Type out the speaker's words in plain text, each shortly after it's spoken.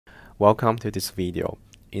Welcome to this video.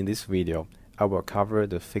 In this video, I will cover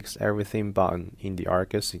the Fix Everything button in the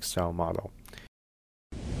ARGUS Excel model.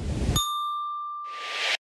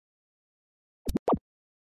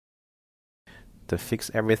 The Fix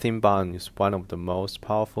Everything button is one of the most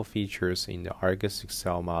powerful features in the ARGUS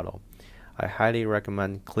Excel model. I highly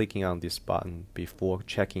recommend clicking on this button before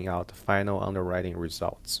checking out the final underwriting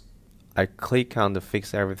results. I click on the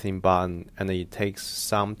Fix Everything button and it takes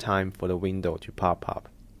some time for the window to pop up.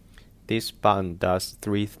 This button does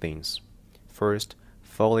three things. First,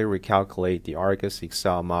 fully recalculate the ARGUS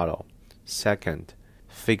Excel model. Second,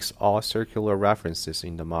 fix all circular references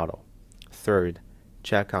in the model. Third,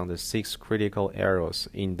 check on the 6 critical errors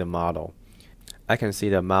in the model. I can see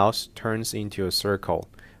the mouse turns into a circle,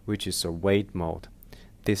 which is a wait mode.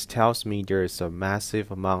 This tells me there is a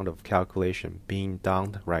massive amount of calculation being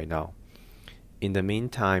done right now. In the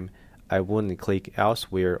meantime, I wouldn't click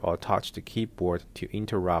elsewhere or touch the keyboard to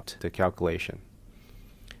interrupt the calculation.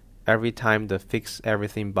 Every time the Fix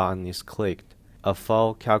Everything button is clicked, a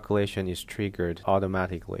full calculation is triggered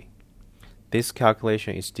automatically. This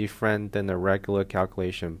calculation is different than a regular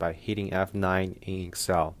calculation by hitting F9 in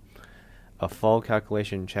Excel. A full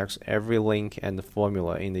calculation checks every link and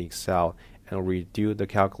formula in the Excel and redo the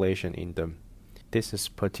calculation in them. This is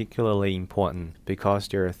particularly important because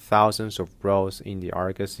there are thousands of rows in the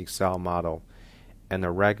ARGUS Excel model, and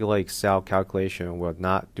a regular Excel calculation will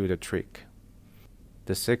not do the trick.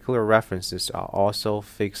 The circular references are also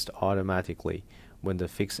fixed automatically when the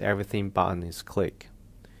Fix Everything button is clicked.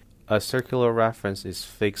 A circular reference is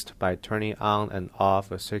fixed by turning on and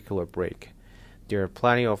off a circular break. There are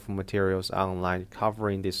plenty of materials online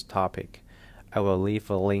covering this topic. I will leave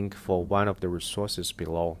a link for one of the resources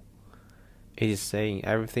below. It is saying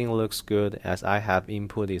everything looks good as I have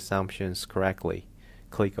input the assumptions correctly.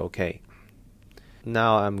 Click OK.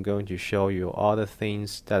 Now I'm going to show you all the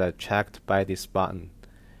things that are checked by this button.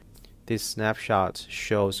 This snapshot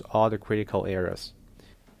shows all the critical errors.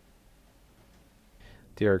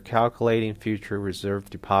 They are calculating future reserve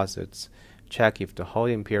deposits. Check if the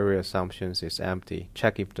holding period assumptions is empty.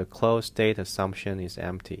 Check if the close date assumption is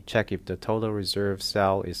empty. Check if the total reserve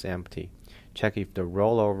cell is empty. Check if the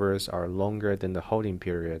rollovers are longer than the holding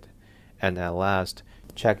period. And at last,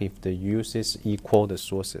 check if the uses equal the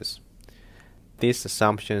sources. These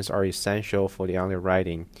assumptions are essential for the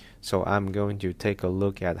underwriting, so I'm going to take a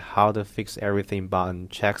look at how the Fix Everything button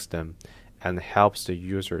checks them and helps the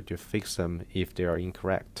user to fix them if they are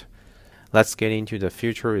incorrect. Let's get into the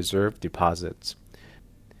future reserve deposits.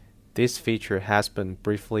 This feature has been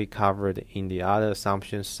briefly covered in the other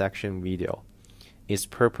assumptions section video. Its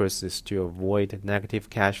purpose is to avoid negative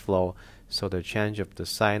cash flow, so the change of the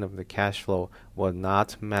sign of the cash flow will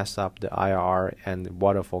not mess up the IRR and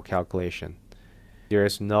waterfall calculation. There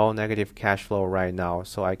is no negative cash flow right now,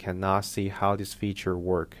 so I cannot see how this feature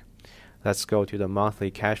works. Let's go to the monthly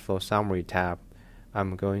cash flow summary tab.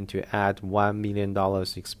 I'm going to add $1 million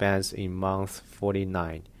expense in month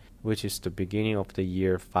 49, which is the beginning of the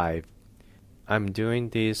year 5. I'm doing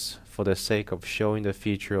this for the sake of showing the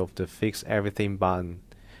feature of the Fix Everything button.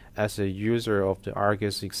 As a user of the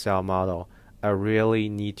ARGUS Excel model, I really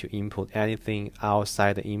need to input anything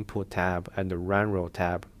outside the Input tab and the Run Row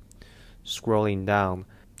tab. Scrolling down,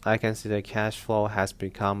 I can see the cash flow has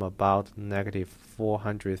become about negative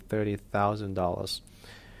 $430,000.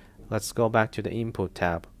 Let's go back to the Input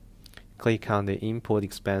tab. Click on the Input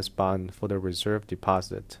Expense button for the reserve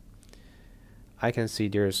deposit. I can see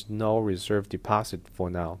there is no reserve deposit for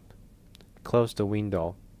now. Close the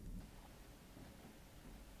window.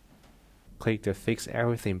 Click the Fix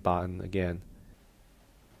Everything button again.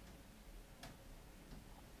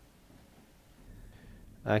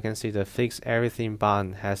 I can see the Fix Everything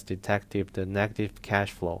button has detected the negative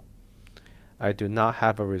cash flow. I do not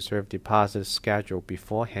have a reserve deposit scheduled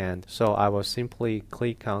beforehand, so I will simply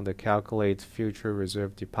click on the Calculate Future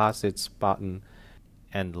Reserve Deposits button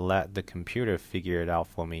and let the computer figure it out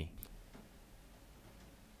for me.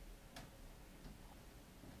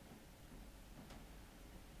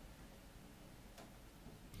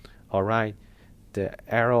 Alright, the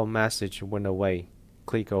error message went away.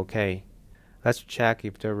 Click OK. Let's check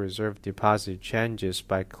if the reserve deposit changes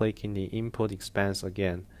by clicking the Input Expense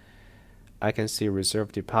again. I can see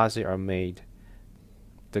reserve deposit are made.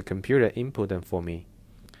 The computer input them for me.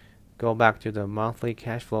 Go back to the monthly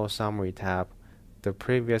cash flow summary tab. The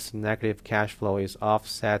previous negative cash flow is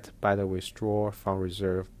offset by the withdrawal from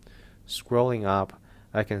reserve. Scrolling up,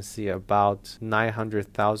 I can see about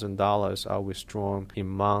 $900,000 are withdrawn in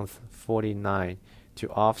month 49 to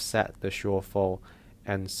offset the shortfall,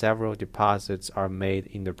 and several deposits are made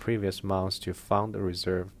in the previous months to fund the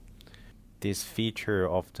reserve. This feature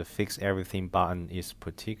of the Fix Everything button is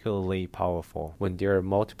particularly powerful when there are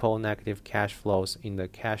multiple negative cash flows in the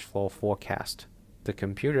cash flow forecast. The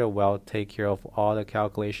computer will take care of all the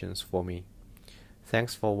calculations for me.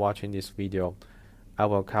 Thanks for watching this video. I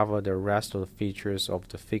will cover the rest of the features of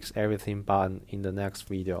the Fix Everything button in the next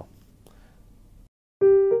video.